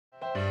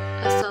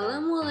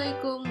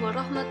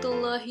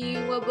warahmatullahi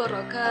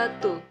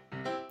wabarakatuh.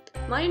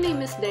 My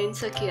name is Dayin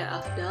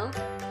Afdhal,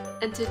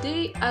 and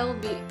today I will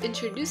be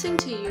introducing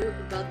to you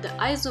about the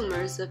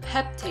isomers of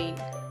heptane.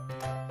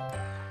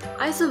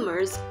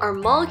 Isomers are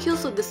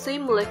molecules with the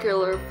same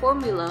molecular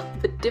formula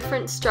but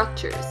different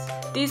structures.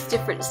 These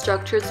different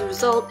structures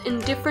result in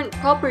different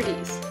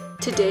properties.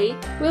 Today,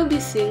 we'll be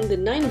seeing the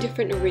 9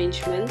 different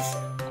arrangements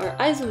or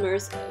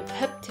isomers of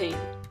heptane.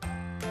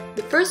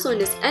 The first one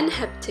is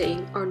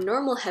N-heptane or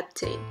normal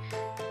heptane,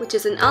 which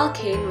is an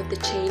alkane with a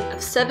chain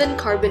of 7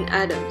 carbon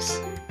atoms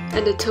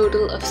and a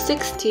total of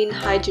 16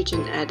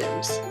 hydrogen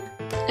atoms.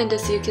 And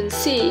as you can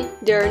see,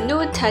 there are no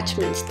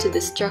attachments to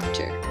the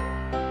structure.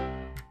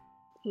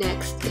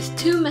 Next is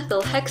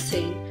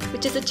 2-methylhexane,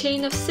 which is a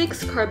chain of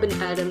 6 carbon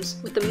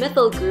atoms with a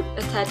methyl group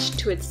attached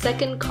to its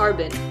second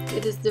carbon.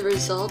 It is the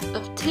result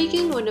of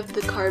taking one of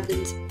the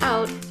carbons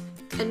out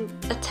and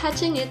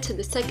attaching it to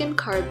the second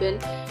carbon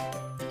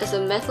as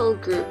a methyl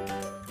group,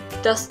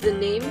 thus the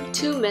name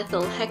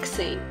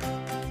 2-methylhexane.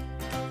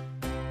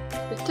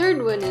 The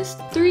third one is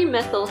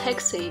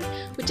 3-methylhexane,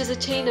 which is a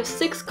chain of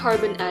 6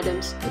 carbon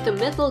atoms with a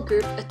methyl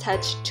group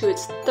attached to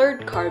its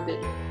third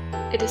carbon.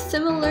 It is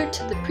similar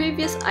to the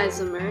previous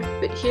isomer,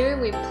 but here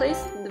we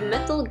place the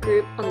methyl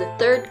group on the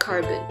third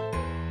carbon.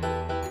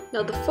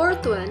 Now the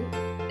fourth one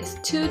is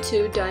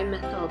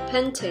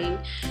 2,2-dimethylpentane,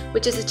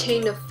 which is a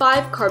chain of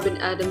 5 carbon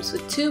atoms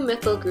with 2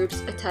 methyl groups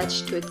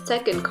attached to its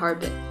second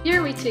carbon.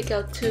 Here we take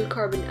out 2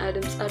 carbon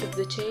atoms out of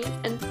the chain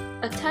and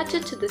attach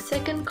it to the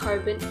second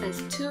carbon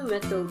as 2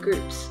 methyl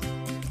groups.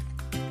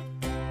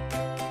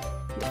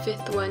 The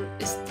fifth one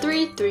is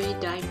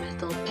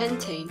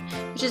 3,3-dimethylpentane,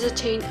 which is a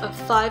chain of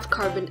 5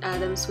 carbon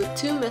atoms with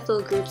 2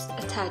 methyl groups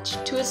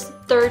attached to its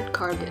third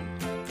carbon.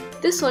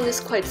 This one is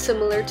quite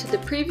similar to the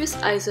previous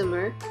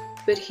isomer,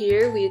 but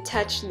here we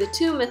attach the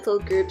 2 methyl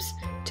groups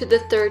to the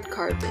third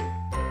carbon.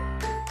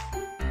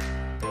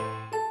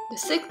 The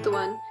sixth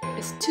one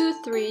is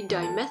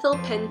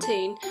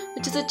 2,3-dimethylpentane,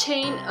 which is a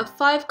chain of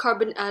 5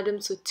 carbon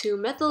atoms with 2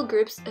 methyl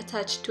groups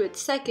attached to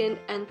its second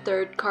and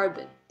third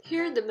carbon.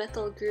 Here the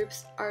methyl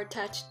groups are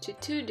attached to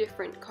 2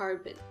 different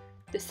carbon,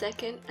 the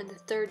second and the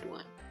third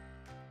one.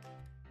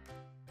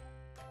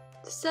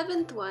 The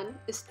seventh one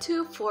is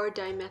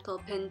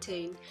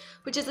 2,4-dimethylpentane,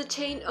 which is a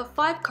chain of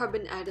 5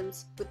 carbon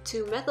atoms with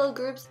 2 methyl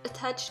groups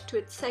attached to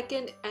its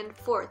second and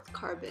fourth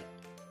carbon.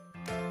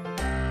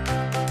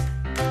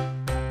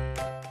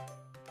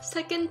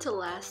 Second to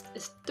last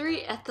is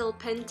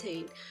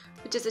 3-ethylpentane,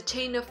 which is a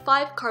chain of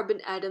 5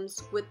 carbon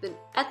atoms with an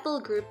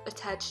ethyl group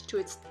attached to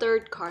its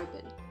third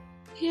carbon.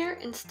 Here,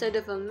 instead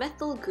of a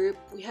methyl group,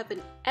 we have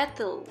an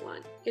ethyl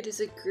one. It is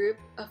a group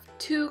of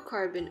 2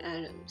 carbon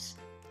atoms.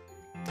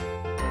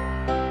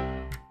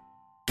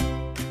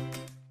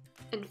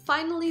 And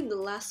finally, the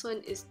last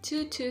one is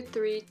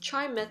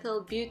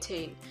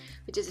 2,2,3-trimethylbutane,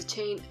 which is a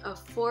chain of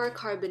 4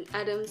 carbon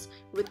atoms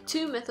with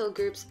 2 methyl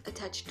groups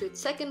attached to its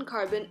second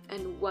carbon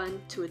and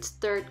 1 to its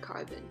third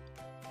carbon.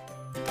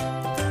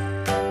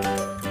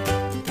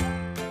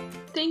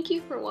 Thank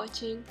you for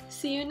watching.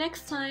 See you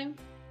next time!